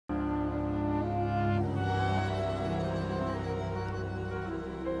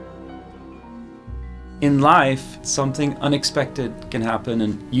In life, something unexpected can happen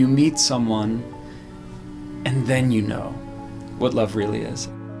and you meet someone and then you know what love really is.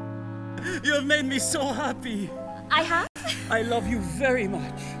 You have made me so happy. I have? I love you very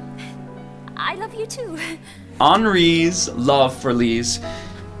much. I love you too. Henri's love for Lise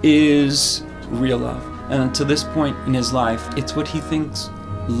is real love. And to this point in his life, it's what he thinks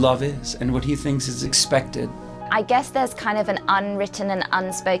love is and what he thinks is expected. I guess there's kind of an unwritten and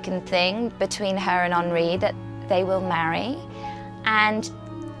unspoken thing between her and Henri that they will marry. And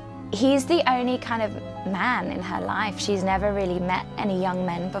he's the only kind of man in her life. She's never really met any young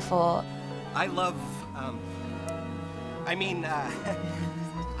men before. I love,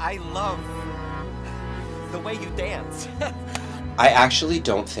 I love the way you dance. I actually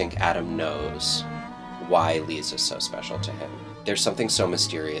don't think Adam knows why Lise is so special to him. There's something so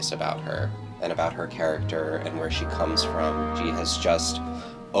mysterious about her and about her character and where she comes from. She has just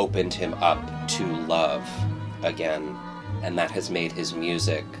opened him up to love again, and that has made his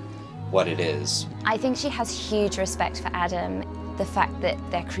music what it is. I think she has huge respect for Adam, the fact that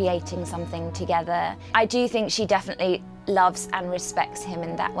they're creating something together. I do think she definitely loves and respects him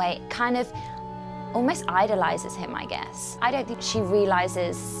in that way. Kind of almost idolizes him, I guess. I don't think she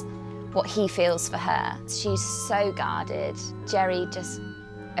realizes what he feels for her. She's so guarded. Jerry just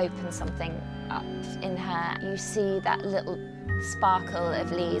opens something up in her. You see that little sparkle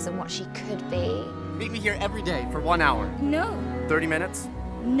of Lise and what she could be. Meet me here every day for 1 hour. No. 30 minutes?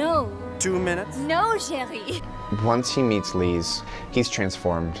 No. 2 minutes? No, Jerry. Once he meets Lise, he's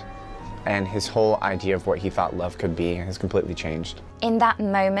transformed, and his whole idea of what he thought love could be has completely changed. In that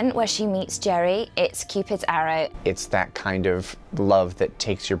moment where she meets Jerry, it's Cupid's arrow. It's that kind of love that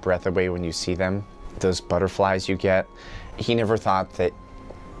takes your breath away when you see them, those butterflies you get. He never thought that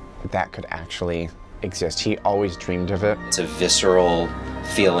that could actually exist. He always dreamed of it. It's a visceral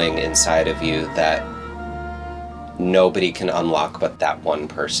feeling inside of you that nobody can unlock but that one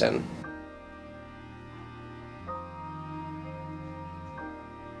person.